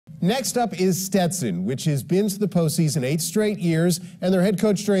Next up is Stetson, which has been to the postseason 8 straight years, and their head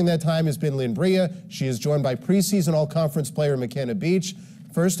coach during that time has been Lynn Bria. She is joined by preseason all-conference player McKenna Beach.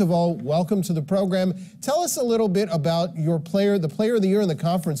 First of all, welcome to the program. Tell us a little bit about your player, the player of the year in the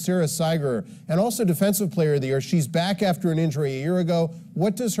conference, Sarah Seiger, and also defensive player of the year. She's back after an injury a year ago.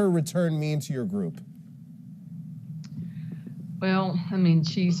 What does her return mean to your group? Well, I mean,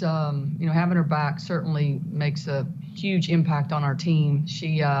 she's, having her back certainly makes a huge impact on our team.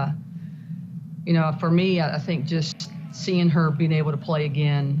 She, for me, I think just seeing her being able to play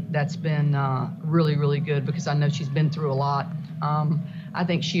again, that's been really, really good because I know she's been through a lot. I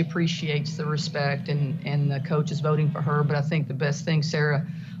think she appreciates the respect and the coaches voting for her, but I think the best thing Sarah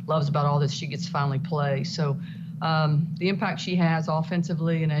loves about all this, she gets to finally play. So the impact she has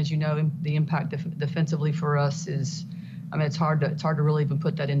offensively, and as you know, the impact defensively for us is, I mean, it's hard to really even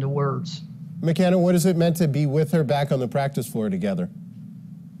put that into words. McKenna, what has it meant to be with her back on the practice floor together?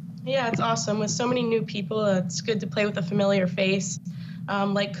 Yeah, it's awesome. With so many new people, it's good to play with a familiar face.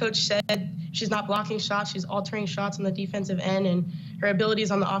 Like Coach said, she's not blocking shots, she's altering shots on the defensive end, and her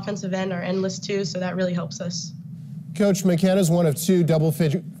abilities on the offensive end are endless too, so that really helps us. Coach, McKenna's one of 2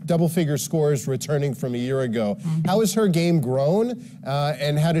 double-figure scorers returning from a year ago. Mm-hmm. How has her game grown,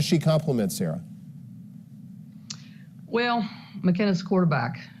 and how does she complement Sarah? Well, McKenna's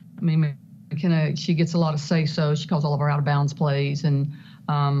quarterback. I mean, McKenna, she gets a lot of say-so. She calls all of our out-of-bounds plays. And,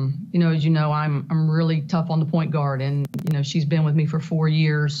 as you know, I'm really tough on the point guard. And, she's been with me for 4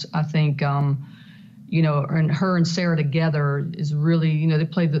 years. I think, and her and Sarah together is really, they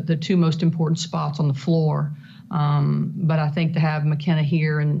play the 2 most important spots on the floor. But I think to have McKenna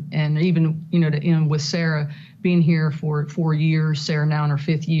here and even, with Sarah being here for 4 years, Sarah now in her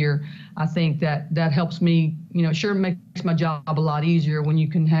 5th year, I think that helps me, sure makes my job a lot easier when you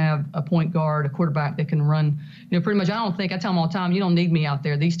can have a point guard, a quarterback that can run, pretty much. I tell them all the time, you don't need me out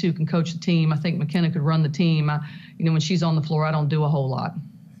there. These 2 can coach the team. I think McKenna could run the team. When she's on the floor, I don't do a whole lot.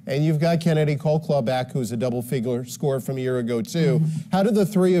 And you've got Kennedy Colclaw back, who's a double-figure scorer from a year ago, too. Mm-hmm. How do the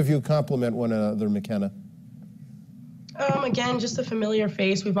 3 of you complement one another, McKenna? Again, just a familiar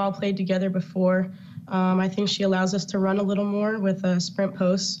face. We've all played together before. I think she allows us to run a little more with sprint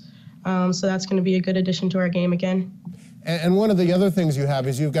posts. So that's going to be a good addition to our game again. And one of the other things you have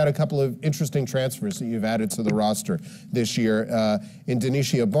is you've got a couple of interesting transfers that you've added to the roster this year in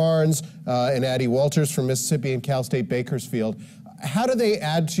Denisha Barnes and Addie Walters from Mississippi and Cal State Bakersfield. How do they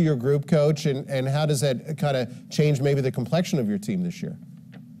add to your group, Coach, and how does that kind of change maybe the complexion of your team this year?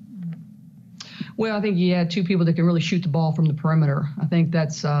 Well, I think you had 2 people that can really shoot the ball from the perimeter. I think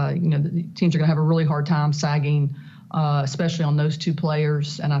that's, the teams are going to have a really hard time sagging, especially on those 2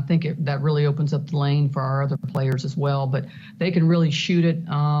 players. And I think that really opens up the lane for our other players as well. But they can really shoot it.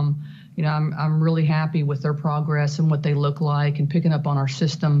 I'm really happy with their progress and what they look like and picking up on our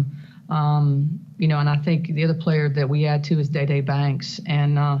system. And I think the other player that we add to is Day Banks.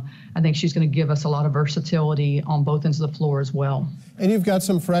 And I think she's going to give us a lot of versatility on both ends of the floor as well. And you've got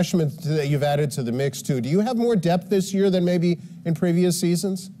some freshmen that you've added to the mix, too. Do you have more depth this year than maybe in previous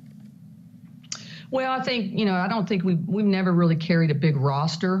seasons? Well, I think, I don't think we've never really carried a big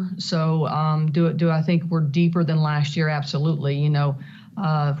roster. So do I think we're deeper than last year? Absolutely.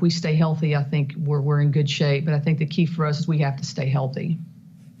 If we stay healthy, I think we're in good shape. But I think the key for us is we have to stay healthy.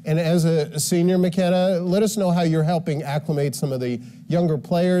 And as a senior, McKenna, let us know how you're helping acclimate some of the younger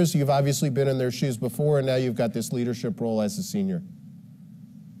players. You've obviously been in their shoes before, and now you've got this leadership role as a senior.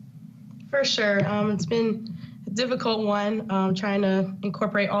 For sure. It's been a difficult one, trying to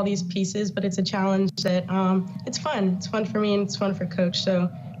incorporate all these pieces, but it's a challenge that it's fun. It's fun for me and it's fun for Coach, so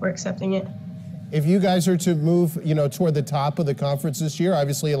we're accepting it. If you guys are to move, toward the top of the conference this year,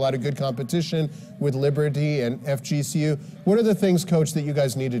 obviously a lot of good competition with Liberty and FGCU. What are the things, Coach, that you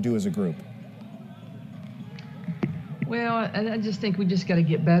guys need to do as a group? Well, I just think we just got to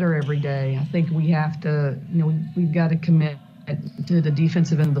get better every day. I think we have to, we've got to commit to the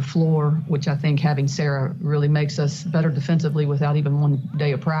defensive end of the floor, which I think having Sarah really makes us better defensively without even 1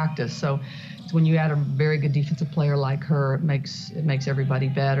 day of practice. So when you add a very good defensive player like her, it makes everybody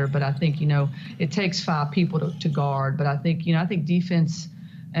better. But I think, it takes 5 people to guard. But I think, I think defense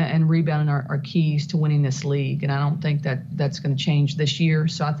and rebounding are keys to winning this league. And I don't think that's going to change this year.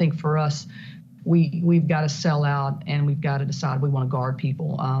 So I think for us, we've got to sell out and we've got to decide we want to guard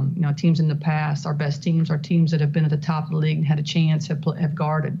people. Teams in the past, our best teams are teams that have been at the top of the league and had a chance, have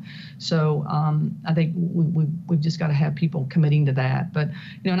guarded. So I think we've just got to have people committing to that. But,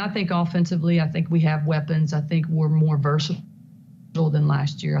 and I think offensively, I think we have weapons. I think we're more versatile than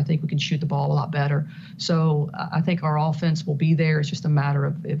last year. I think we can shoot the ball a lot better. So I think our offense will be there. It's just a matter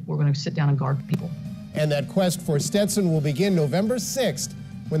of if we're going to sit down and guard people. And that quest for Stetson will begin November 6th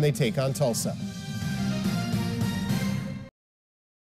when they take on Tulsa.